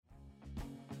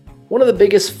One of the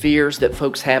biggest fears that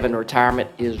folks have in retirement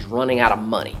is running out of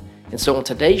money. And so on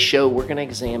today's show, we're going to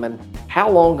examine how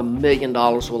long $1 million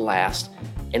will last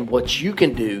and what you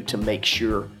can do to make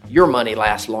sure your money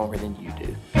lasts longer than you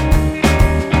do.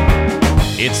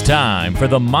 It's time for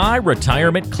the My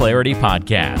Retirement Clarity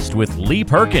Podcast with Lee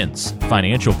Perkins,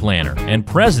 financial planner and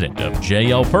president of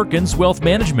J.L. Perkins Wealth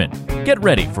Management. Get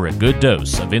ready for a good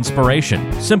dose of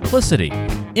inspiration, simplicity,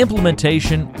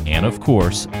 implementation, and of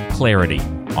course, clarity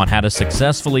on how to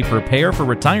successfully prepare for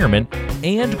retirement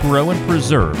and grow and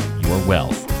preserve your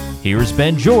wealth. Here's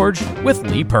Ben George with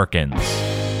Lee Perkins.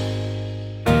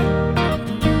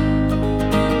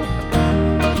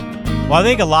 Well, I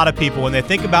think a lot of people, when they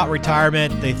think about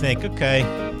retirement, they think, okay,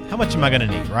 how much am I going to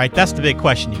need, right? That's the big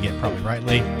question you get probably, right,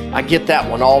 Lee? I get that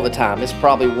one all the time. It's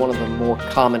probably one of the more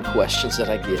common questions that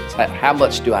I get. How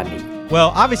much do I need? Well,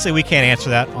 obviously we can't answer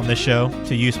that on this show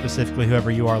to you specifically,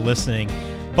 whoever you are listening.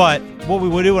 But what we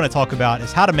do want to talk about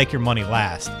is how to make your money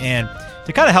last. And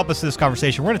to kind of help us in this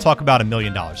conversation, we're going to talk about $1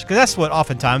 million because that's what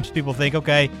oftentimes people think,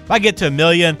 okay, if I get to $1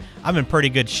 million, I'm in pretty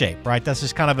good shape, right? That's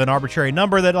just kind of an arbitrary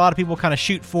number that a lot of people kind of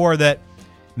shoot for that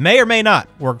may or may not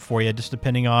work for you, just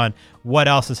depending on what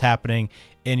else is happening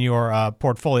in your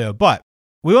portfolio. But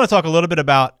we want to talk a little bit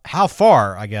about how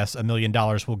far, I guess, $1 million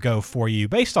will go for you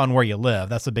based on where you live.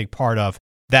 That's a big part of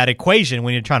that equation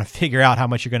when you're trying to figure out how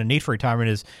much you're going to need for retirement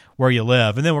is where you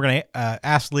live. And then we're going to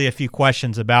ask Lee a few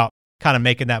questions about kind of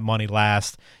making that money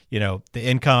last, you know, the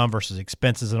income versus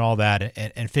expenses and all that,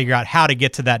 and figure out how to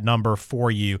get to that number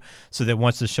for you so that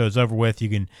once the show's over with, you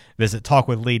can visit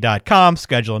talkwithlee.com,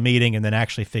 schedule a meeting, and then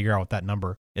actually figure out what that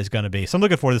number is going to be. So I'm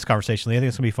looking forward to this conversation, Lee. I think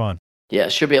it's going to be fun. Yeah,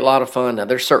 it should be a lot of fun. Now,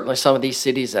 there's certainly some of these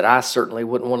cities that I certainly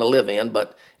wouldn't want to live in,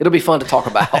 but it'll be fun to talk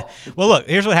about. Well, look,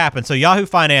 here's what happened. So Yahoo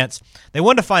Finance, they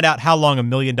wanted to find out how long $1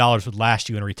 million would last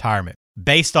you in retirement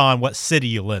based on what city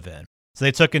you live in. So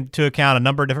they took into account a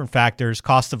number of different factors,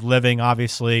 cost of living,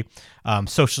 obviously,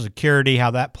 Social Security,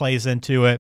 how that plays into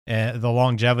it, the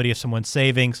longevity of someone's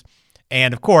savings.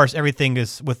 And of course, everything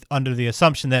is under the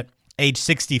assumption that age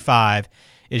 65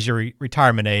 is your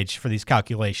retirement age for these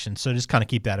calculations. So just kind of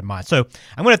keep that in mind. So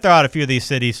I'm going to throw out a few of these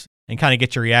cities and kind of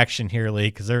get your reaction here, Lee,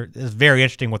 because it's very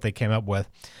interesting what they came up with.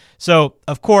 So,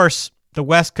 of course, the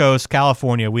West Coast,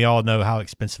 California, we all know how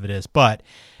expensive it is. But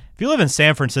if you live in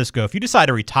San Francisco, if you decide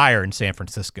to retire in San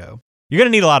Francisco, you're going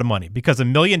to need a lot of money because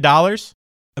 $1 million,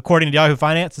 according to Yahoo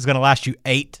Finance, is going to last you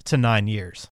 8 to 9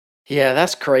 years. Yeah,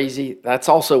 that's crazy. That's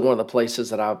also one of the places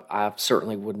that I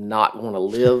certainly would not want to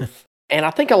live. And I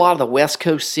think a lot of the West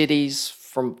Coast cities,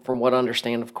 from what I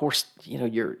understand, of course, you know,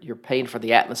 you're paying for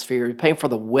the atmosphere, you're paying for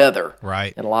the weather,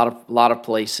 right? In a lot of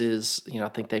places, you know, I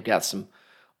think they've got some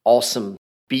awesome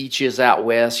beaches out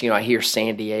west. You know, I hear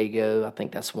San Diego. I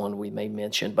think that's one we may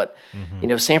mention. But you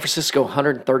know, San Francisco,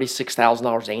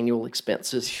 $136,000 annual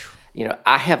expenses. You know,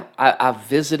 I've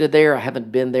visited there. I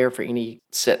haven't been there for any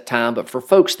set time, but for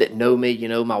folks that know me, you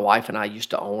know, my wife and I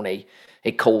used to own a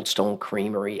Cold Stone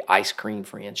Creamery ice cream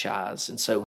franchise. And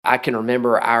so I can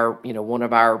remember one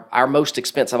of our most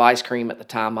expensive ice cream at the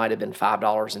time might have been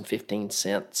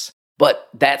 $5.15. But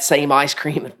that same ice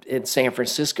cream in San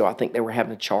Francisco, I think they were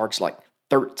having to charge like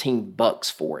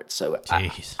 $13 for it. So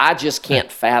I just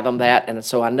can't fathom that. And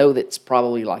so I know that's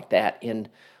probably like that in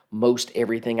most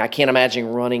everything. I can't imagine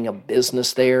running a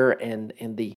business there and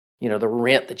the, you know, the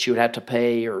rent that you would have to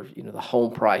pay, or, you know, the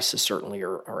home prices certainly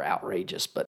are outrageous.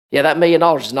 But yeah, that $1 million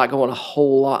is not going a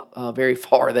whole lot, very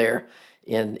far there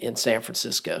in San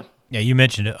Francisco. Yeah, you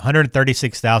mentioned it,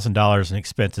 $136,000 in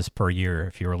expenses per year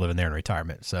if you were living there in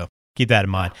retirement. So keep that in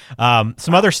mind.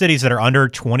 Some other cities that are under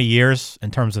 20 years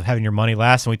in terms of having your money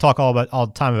last, and we talk all the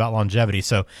time about longevity.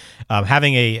 So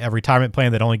having a retirement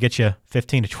plan that only gets you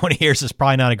 15 to 20 years is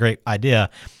probably not a great idea.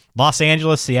 Los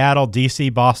Angeles, Seattle,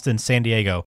 DC, Boston, San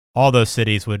Diego, all those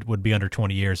cities would be under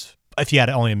 20 years if you had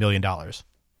only $1 million.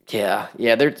 Yeah,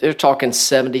 they're talking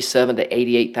 $77,000 to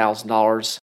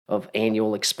 $88,000 of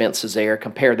annual expenses there.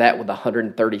 Compare that with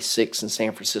 $136,000 in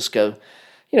San Francisco.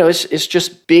 You know, it's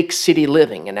just big city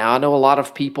living. And now I know a lot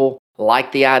of people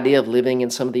like the idea of living in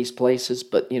some of these places,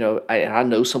 but you know, I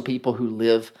know some people who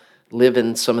live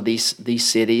in some of these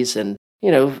cities, and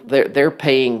you know, they're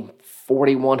paying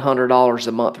 $4,100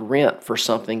 a month rent for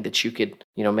something that you could,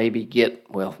 you know, maybe get,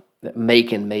 well,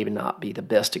 Macon maybe not be the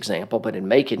best example, but in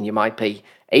Macon, you might pay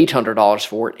 $800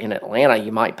 for it. In Atlanta,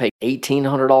 you might pay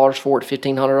 $1,800 for it,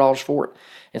 $1,500 for it.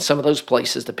 And some of those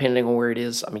places, depending on where it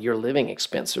is, I mean, your living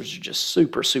expenses are just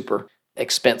super, super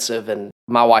expensive. And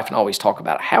my wife and I always talk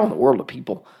about how in the world do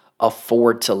people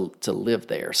afford to live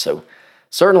there? So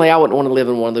certainly I wouldn't want to live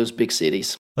in one of those big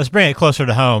cities. Let's bring it closer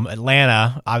to home.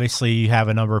 Atlanta, obviously you have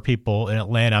a number of people in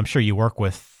Atlanta. I'm sure you work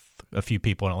with a few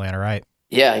people in Atlanta, right?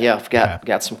 Yeah. I've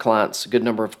got some clients, a good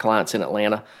number of clients in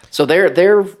Atlanta. So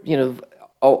they're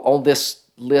on this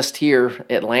list here,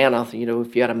 Atlanta, if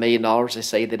you had $1 million, they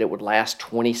say that it would last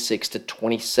 26 to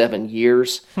 27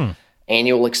 years.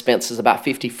 Annual expenses about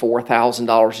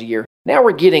 $54,000 a year. Now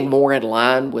we're getting more in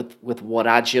line with what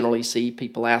I generally see.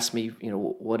 People ask me,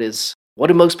 what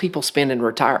do most people spend in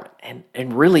retirement?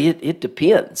 And really it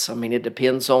depends. I mean, it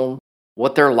depends on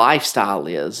what their lifestyle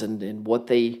is and what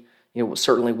they,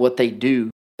 certainly what they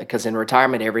do, because in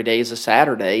retirement every day is a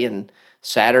Saturday, and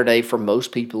Saturday for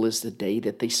most people is the day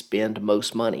that they spend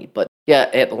most money. But yeah,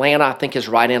 Atlanta I think is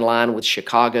right in line with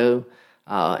Chicago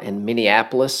and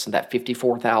Minneapolis, and that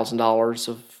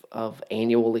 $54,000 of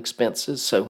annual expenses.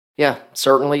 So yeah,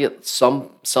 certainly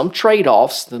some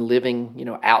trade-offs than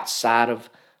living, outside of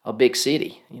a big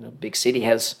city. Big city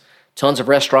has tons of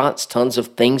restaurants, tons of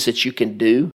things that you can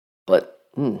do, but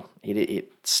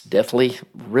it's definitely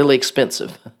really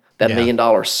expensive. That $1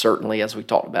 million certainly, as we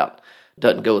talked about,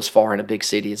 doesn't go as far in a big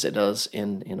city as it does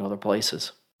in other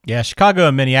places. Yeah, Chicago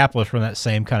and Minneapolis were in that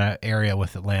same kind of area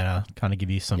with Atlanta, kind of give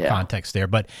you some context there.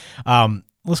 But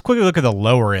let's quickly look at the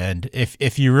lower end.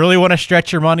 If you really want to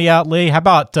stretch your money out, Lee, how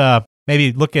about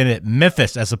maybe looking at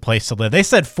Memphis as a place to live? They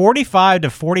said 45 to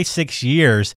 46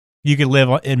 years you could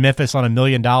live in Memphis on $1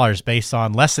 million based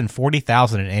on less than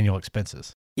 $40,000 in annual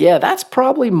expenses. Yeah, that's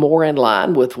probably more in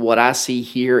line with what I see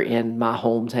here in my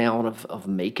hometown of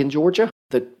Macon, Georgia.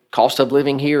 The cost of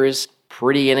living here is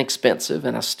pretty inexpensive,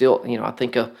 and I still, I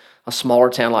think a smaller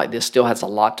town like this still has a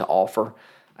lot to offer.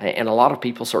 And a lot of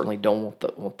people certainly don't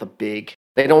want the big.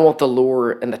 They don't want the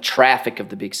lure and the traffic of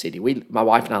the big city. My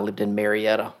wife and I lived in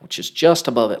Marietta, which is just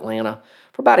above Atlanta,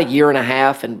 for about a year and a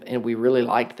half, and we really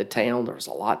liked the town. There was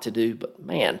a lot to do, but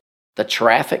man, the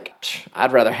traffic.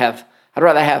 I'd rather have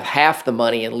half the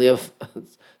money and live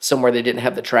somewhere that didn't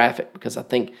have the traffic, because I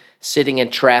think sitting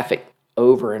in traffic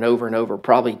over and over and over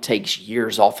probably takes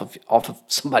years off of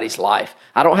somebody's life.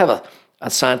 I don't have a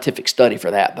scientific study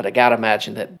for that, but I got to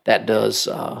imagine that does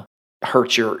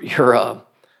hurt your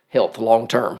health long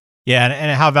term. Yeah,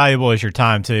 and how valuable is your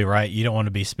time too, right? You don't want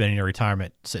to be spending your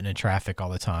retirement sitting in traffic all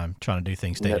the time, trying to do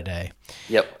things day to day.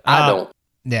 Yep, I don't.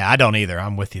 Yeah, I don't either.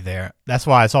 I'm with you there. That's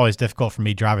why it's always difficult for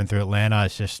me driving through Atlanta.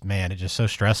 It's just, man, it's just so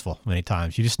stressful many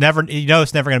times. You just never,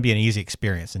 it's never going to be an easy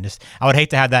experience. And I would hate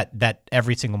to have that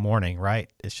every single morning, right?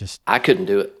 It's just, I couldn't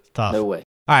do it. Tough. No way.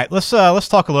 All right, let's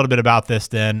talk a little bit about this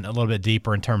then, a little bit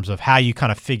deeper in terms of how you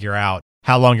kind of figure out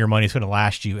how long your money is going to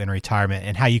last you in retirement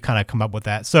and how you kind of come up with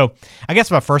that. So I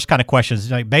guess my first kind of question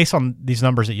is, based on these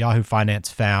numbers that Yahoo Finance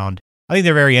found, I think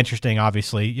they're very interesting,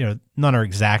 obviously. None are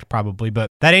exact probably, but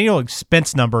that annual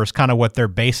expense number is kind of what they're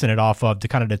basing it off of to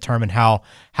kind of determine how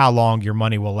long your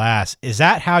money will last. Is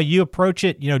that how you approach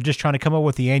it? Just trying to come up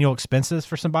with the annual expenses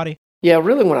for somebody? Yeah,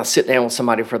 really when I sit down with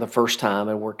somebody for the first time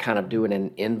and we're kind of doing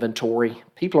an inventory,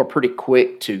 people are pretty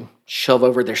quick to shove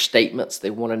over their statements. They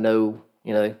want to know,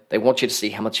 they want you to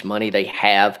see how much money they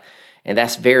have, and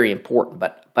that's very important.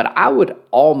 But I would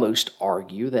almost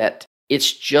argue that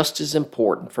it's just as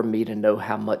important for me to know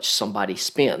how much somebody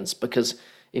spends, because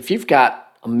if you've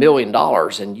got $1 million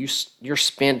and you're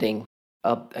spending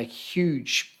a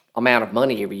huge amount of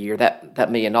money every year, that $1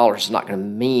 million is not going to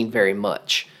mean very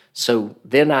much. So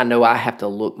then I know I have to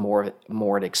look more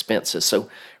at expenses. So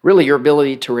really your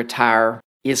ability to retire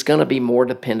is going to be more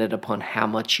dependent upon how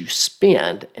much you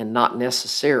spend and not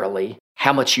necessarily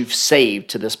how much you've saved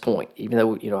to this point, even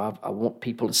though, I want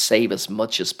people to save as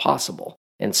much as possible.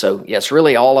 And so, yeah, it's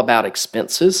really all about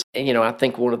expenses. And, I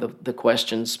think one of the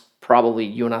questions probably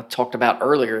you and I talked about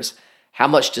earlier is, how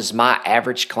much does my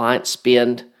average client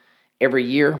spend every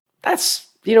year? That's,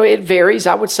 it varies.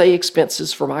 I would say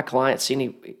expenses for my clients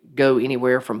go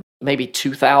anywhere from maybe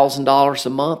 $2,000 a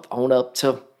month on up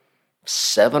to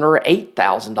 $7,000 or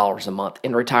 $8,000 a month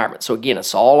in retirement. So again,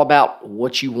 it's all about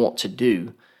what you want to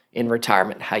do in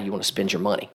retirement, how you want to spend your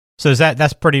money. So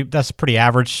that's pretty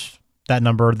average, that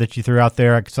number that you threw out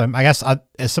there? So I guess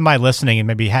as somebody listening and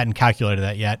maybe hadn't calculated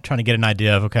that yet, trying to get an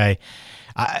idea of, okay,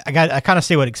 I kind of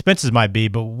see what expenses might be,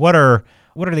 but what's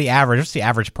the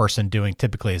average person doing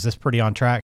typically? Is this pretty on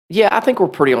track? Yeah, I think we're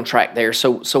pretty on track there.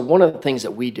 So one of the things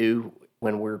that we do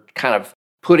when we're kind of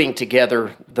putting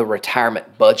together the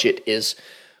retirement budget is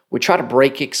we try to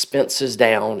break expenses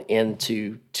down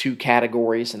into two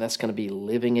categories, and that's going to be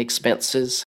living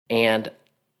expenses and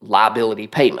liability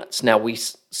payments. Now, we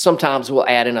sometimes we'll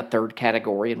add in a third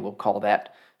category, and we'll call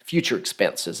that future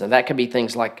expenses. And that can be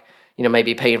things like,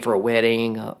 maybe paying for a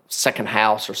wedding, a second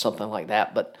house, or something like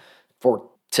that. But for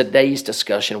today's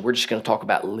discussion, we're just going to talk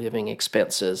about living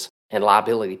expenses. and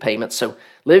liability payments. So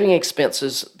living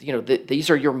expenses, these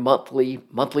are your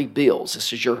monthly bills.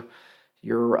 This is your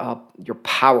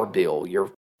power bill,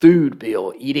 your food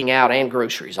bill, eating out and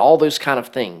groceries, all those kind of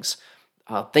things.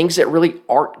 Things that really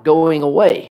aren't going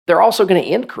away. They're also going to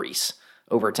increase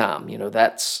over time.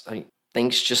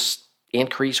 Things just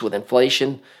increase with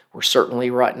inflation. We're certainly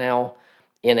right now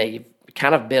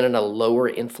been in a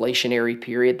lower inflationary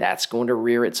period. That's going to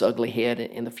rear its ugly head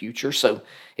in the future. So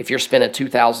if you're spending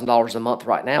 $2,000 a month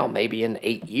right now, maybe in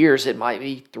 8 years, it might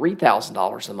be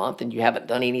 $3,000 a month and you haven't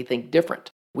done anything different.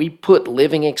 We put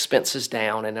living expenses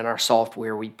down, and in our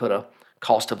software, we put a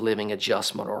cost of living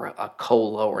adjustment or a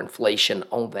COLA or inflation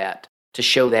on that to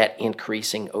show that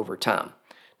increasing over time.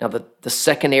 Now, the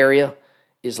second area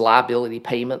is liability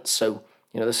payments. So,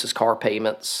 this is car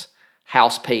payments,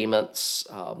 house payments,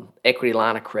 equity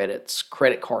line of credits,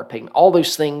 credit card payment, all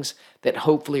those things that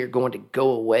hopefully are going to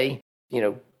go away.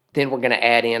 Then we're going to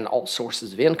add in all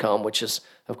sources of income, which is,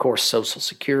 of course, Social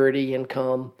Security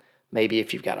income, maybe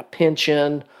if you've got a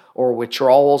pension or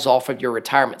withdrawals off of your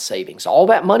retirement savings. All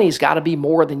that money's got to be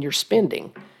more than you're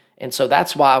spending. And so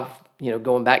that's why,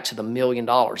 going back to the $1 million,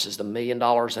 is the $1 million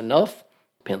enough?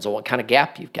 Depends on what kind of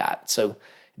gap you've got. So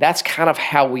that's kind of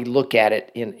how we look at it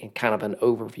in kind of an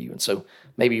overview. And so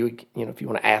maybe, if you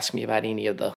want to ask me about any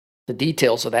of the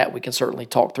details of that, we can certainly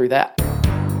talk through that.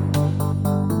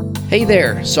 Hey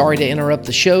there, sorry to interrupt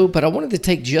the show, but I wanted to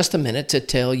take just a minute to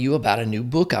tell you about a new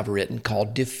book I've written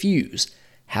called Diffuse: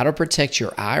 How to Protect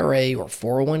Your IRA or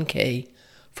 401k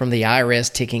from the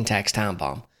IRS Ticking Tax Time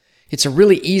Bomb. It's a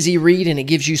really easy read, and it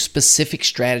gives you specific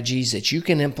strategies that you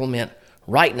can implement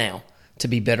right now to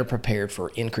be better prepared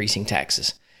for increasing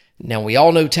taxes. Now, we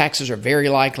all know taxes are very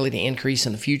likely to increase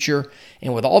in the future,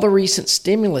 and with all the recent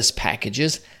stimulus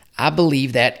packages, I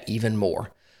believe that even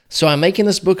more. So I'm making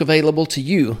this book available to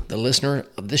you, the listener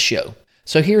of this show.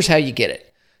 So here's how you get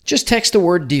it. Just text the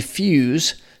word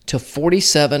diffuse to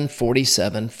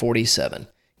 474747.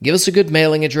 Give us a good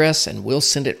mailing address and we'll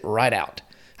send it right out.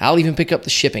 I'll even pick up the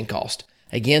shipping cost.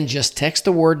 Again, just text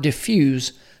the word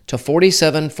diffuse to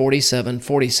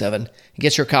 474747 and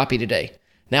get your copy today.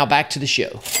 Now back to the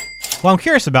show. Well, I'm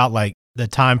curious about the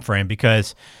time frame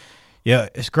because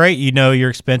it's great your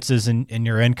expenses and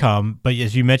your income, but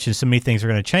as you mentioned, so many things are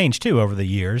going to change too over the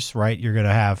years, right? You're going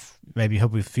to have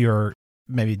hopefully fewer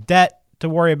debt to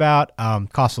worry about.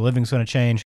 Cost of living is going to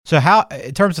change. So how,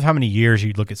 in terms of how many years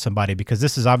you look at somebody, because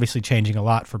this is obviously changing a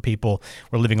lot for people.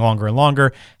 We're living longer and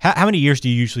longer. How many years do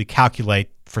you usually calculate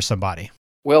for somebody?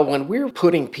 Well, when we're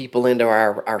putting people into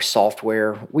our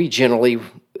software, we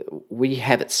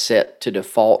have it set to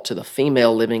default to the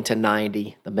female living to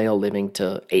 90, the male living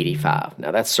to 85.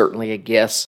 Now, that's certainly a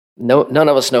guess. None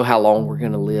of us know how long we're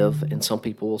going to live, and some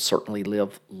people will certainly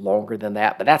live longer than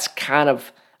that. But that's kind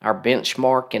of our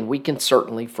benchmark, and we can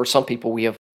certainly, for some people, we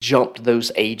have jumped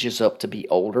those ages up to be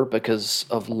older because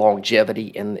of longevity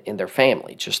in their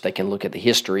family. Just they can look at the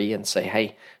history and say,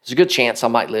 hey, there's a good chance I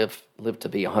might live to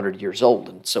be 100 years old.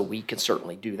 And so we can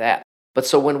certainly do that. But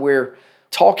so when we're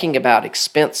talking about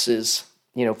expenses,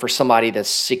 for somebody that's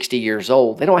 60 years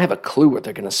old, they don't have a clue what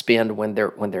they're going to spend when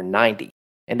they're 90.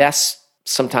 And that's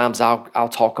sometimes I'll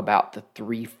talk about the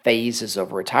 3 phases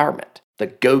of retirement: the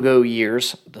go-go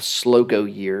years, the slow-go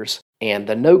years, and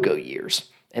the no-go years.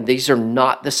 And these are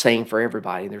not the same for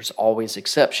everybody. There's always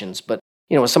exceptions. But,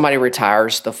 when somebody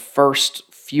retires, the first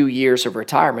few years of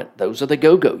retirement, those are the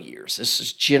go-go years. This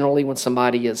is generally when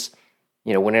somebody is,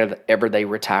 whenever they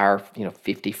retire,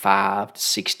 55 to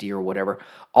 60 or whatever,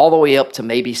 all the way up to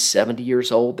maybe 70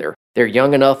 years old. They're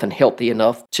young enough and healthy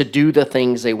enough to do the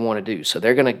things they want to do. So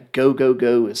they're going to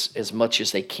go as much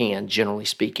as they can, generally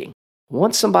speaking.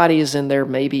 Once somebody is in their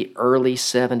maybe early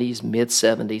 70s, mid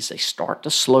 70s, they start to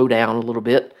slow down a little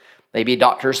bit. Maybe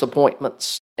doctor's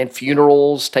appointments and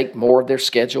funerals take more of their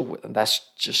schedule. That's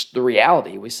just the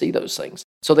reality. We see those things.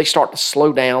 So they start to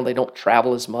slow down. They don't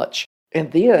travel as much.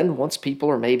 And then once people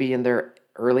are maybe in their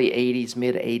early 80s,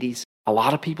 mid 80s, a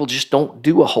lot of people just don't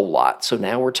do a whole lot. So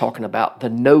now we're talking about the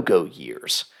no-go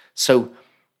years. So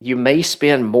you may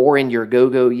spend more in your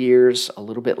go-go years, a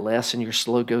little bit less in your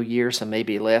slow-go years, and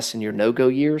maybe less in your no-go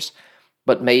years.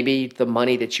 But maybe the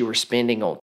money that you were spending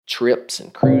on trips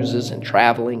and cruises and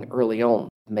traveling early on,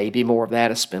 maybe more of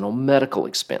that is spent on medical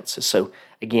expenses. So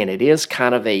again, it is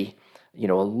kind of a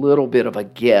little bit of a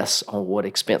guess on what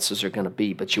expenses are going to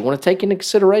be. But you want to take into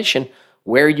consideration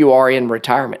where you are in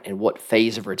retirement and what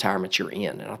phase of retirement you're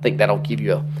in. And I think that'll give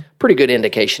you a pretty good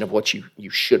indication of what you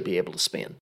should be able to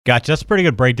spend. Gotcha. That's a pretty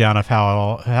good breakdown of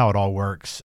how it all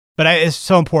works. But it's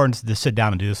so important to sit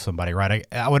down and do this with somebody, right?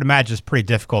 I would imagine it's pretty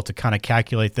difficult to kind of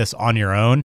calculate this on your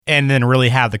own. and then really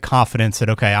have the confidence that,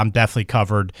 okay, I'm definitely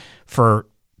covered for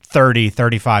 30,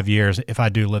 35 years if I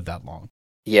do live that long.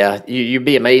 Yeah, you'd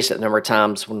be amazed at the number of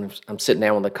times when I'm sitting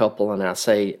down with a couple and I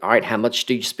say, all right, how much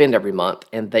do you spend every month?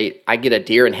 And I get a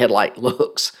deer in headlight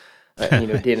looks, deer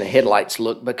in the headlights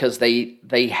look, because they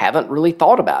haven't really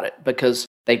thought about it, because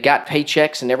they've got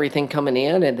paychecks and everything coming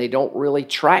in and they don't really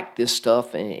track this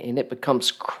stuff, and it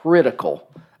becomes critical.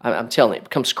 I'm telling you, it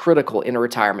becomes critical in a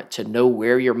retirement to know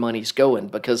where your money's going,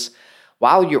 because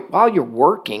while you're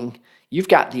working, you've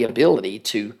got the ability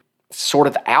to sort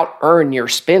of out-earn your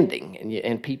spending,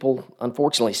 and people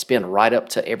unfortunately spend right up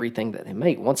to everything that they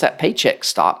make. Once that paycheck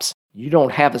stops, you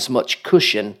don't have as much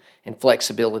cushion and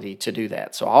flexibility to do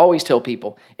that. So I always tell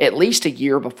people, at least a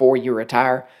year before you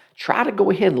retire, try to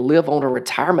go ahead and live on a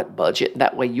retirement budget.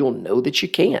 That way you'll know that you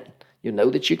can. You'll know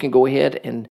that you can go ahead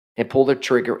and pull the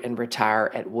trigger and retire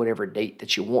at whatever date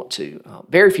that you want to.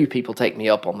 Very few people take me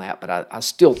up on that, but I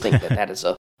still think that is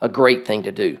a great thing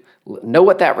to do. Know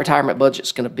what that retirement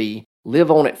budget's going to be, live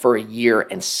on it for a year,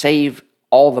 and save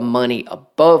all the money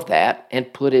above that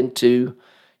and put into,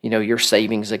 your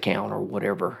savings account or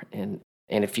whatever. And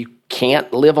if you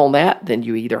can't live on that, then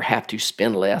you either have to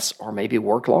spend less or maybe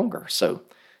work longer. So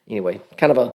anyway,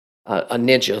 kind of a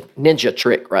ninja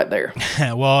trick right there.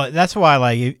 Well, that's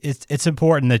why it's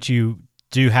important that you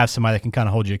do have somebody that can kind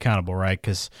of hold you accountable, right?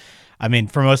 Because I mean,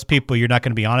 for most people, you're not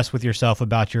going to be honest with yourself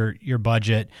about your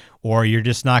budget, or you're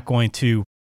just not going to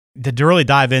really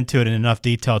dive into it in enough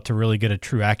detail to really get a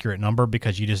true accurate number,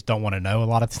 because you just don't want to know a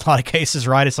lot of cases,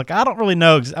 right? It's like, I don't want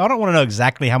to know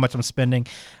exactly how much I'm spending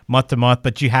month to month,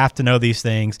 but you have to know these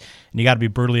things, and you got to be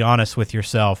brutally honest with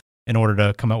yourself in order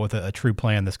to come up with a true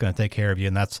plan that's going to take care of you.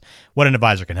 And that's what an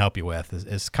advisor can help you with,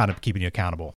 is kind of keeping you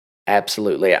accountable.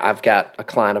 Absolutely. I've got a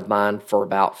client of mine for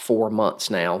about 4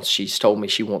 months now. She's told me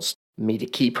she wants me to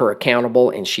keep her accountable,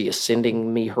 and she is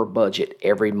sending me her budget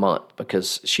every month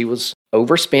because she was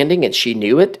overspending and she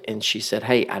knew it, and she said,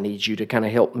 hey, I need you to kind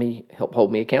of help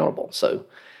hold me accountable. So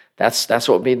that's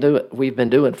what we've been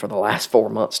doing for the last 4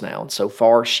 months now, and so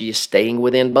far she is staying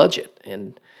within budget,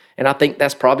 and I think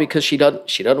that's probably because she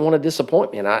doesn't want to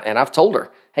disappoint me, and I've told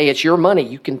her, hey, it's your money,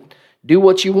 you can do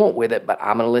what you want with it, but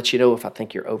I'm going to let you know if I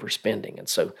think you're overspending. And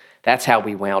so that's how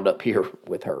we wound up here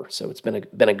with her. So it's been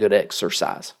a good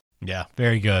exercise. Yeah,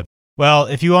 very good. Well,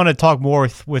 if you want to talk more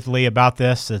with Lee about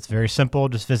this, it's very simple.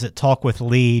 Just visit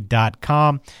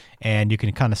talkwithlee.com, and you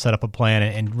can kind of set up a plan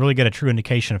and really get a true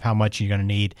indication of how much you're going to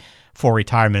need for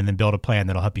retirement, and then build a plan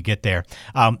that'll help you get there.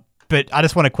 But I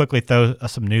just want to quickly throw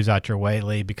some news out your way,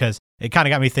 Lee, because it kind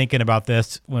of got me thinking about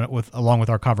this along with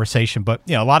our conversation. But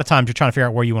a lot of times you're trying to figure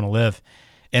out where you want to live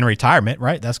in retirement,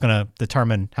 right? That's going to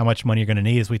determine how much money you're going to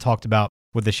need, as we talked about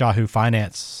with the Yahoo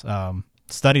Finance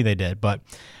study they did. But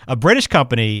a British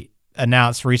company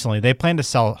announced recently they plan to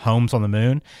sell homes on the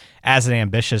moon as an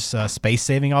ambitious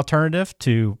space-saving alternative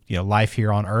to life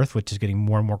here on Earth, which is getting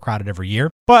more and more crowded every year.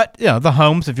 But the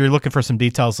homes, if you're looking for some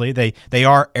details, Lee, they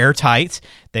are airtight,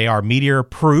 they are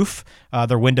meteor-proof.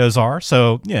 Their windows are,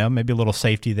 so maybe a little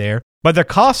safety there. But their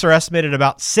costs are estimated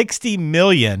about $60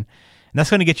 million. And that's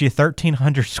going to get you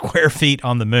 1,300 square feet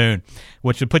on the moon,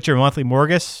 which would put your monthly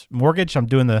mortgage, I'm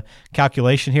doing the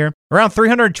calculation here, around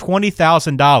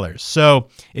 $320,000. So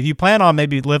if you plan on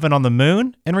maybe living on the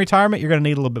moon in retirement, you're going to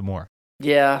need a little bit more.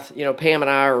 Yeah, Pam and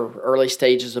I are early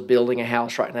stages of building a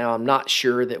house right now. I'm not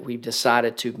sure that we've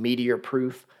decided to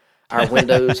meteor-proof our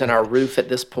windows and our roof at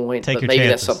this point. But maybe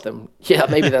that's something. Yeah,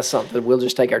 maybe that's something we'll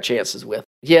just take our chances with.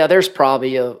 Yeah, there's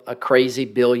probably a crazy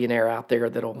billionaire out there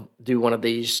that'll do one of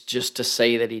these just to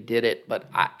say that he did it. But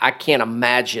I can't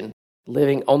imagine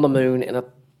living on the moon in a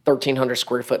 1,300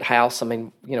 square foot house. I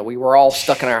mean, we were all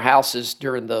stuck in our houses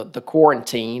during the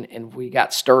quarantine, and we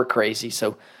got stir crazy.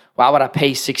 So why would I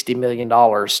pay $60 million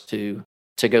to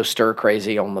go stir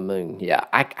crazy on the moon? Yeah,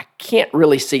 I can't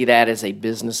really see that as a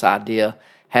business idea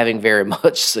having very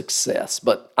much success,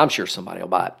 but I'm sure somebody will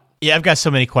buy it. Yeah, I've got so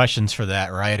many questions for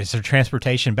that, right? Is there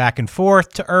transportation back and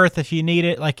forth to Earth if you need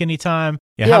it, like anytime?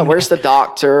 Yeah, where's the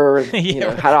doctor?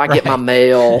 How do I get my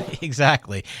mail?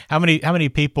 Exactly. How many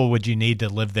people would you need to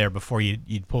live there before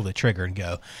you'd pull the trigger and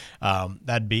go?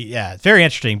 That'd be, very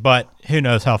interesting, but who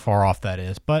knows how far off that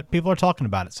is. But people are talking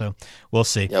about it, so we'll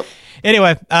see. Yep.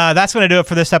 Anyway, that's going to do it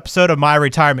for this episode of My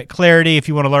Retirement Clarity. If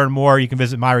you want to learn more, you can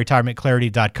visit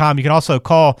myretirementclarity.com. You can also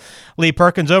call Lee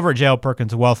Perkins over at J.L.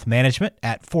 Perkins Wealth Management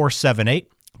at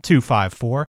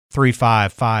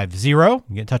 478-254-3550.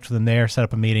 Get in touch with them there, set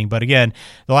up a meeting. But again,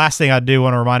 the last thing I do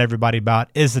want to remind everybody about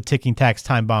is the Ticking Tax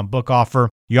Time Bomb book offer.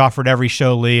 You offered every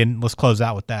show, Lee, and let's close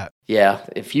out with that. Yeah,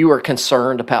 if you are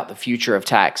concerned about the future of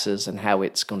taxes and how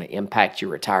it's going to impact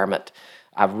your retirement,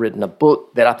 I've written a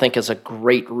book that I think is a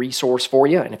great resource for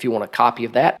you. And if you want a copy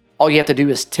of that, all you have to do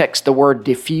is text the word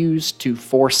diffuse to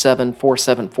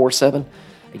 474747.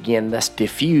 Again, that's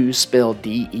diffuse, spelled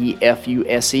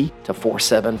DEFUSE, to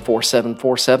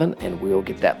 474747, and we'll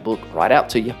get that book right out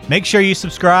to you. Make sure you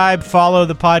subscribe, follow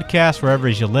the podcast wherever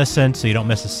as you listen so you don't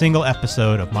miss a single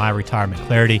episode of My Retirement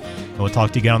Clarity. And we'll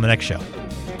talk to you again on the next show.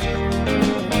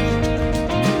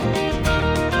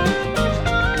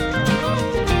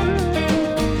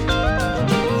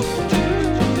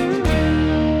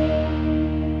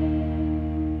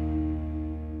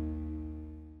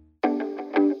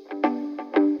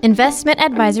 Investment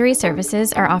advisory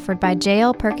services are offered by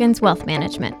J.L. Perkins Wealth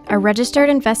Management, a registered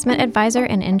investment advisor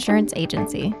and insurance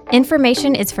agency.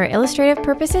 Information is for illustrative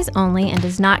purposes only and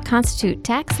does not constitute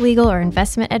tax, legal, or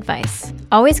investment advice.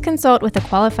 Always consult with a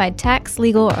qualified tax,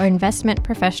 legal, or investment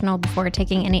professional before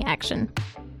taking any action.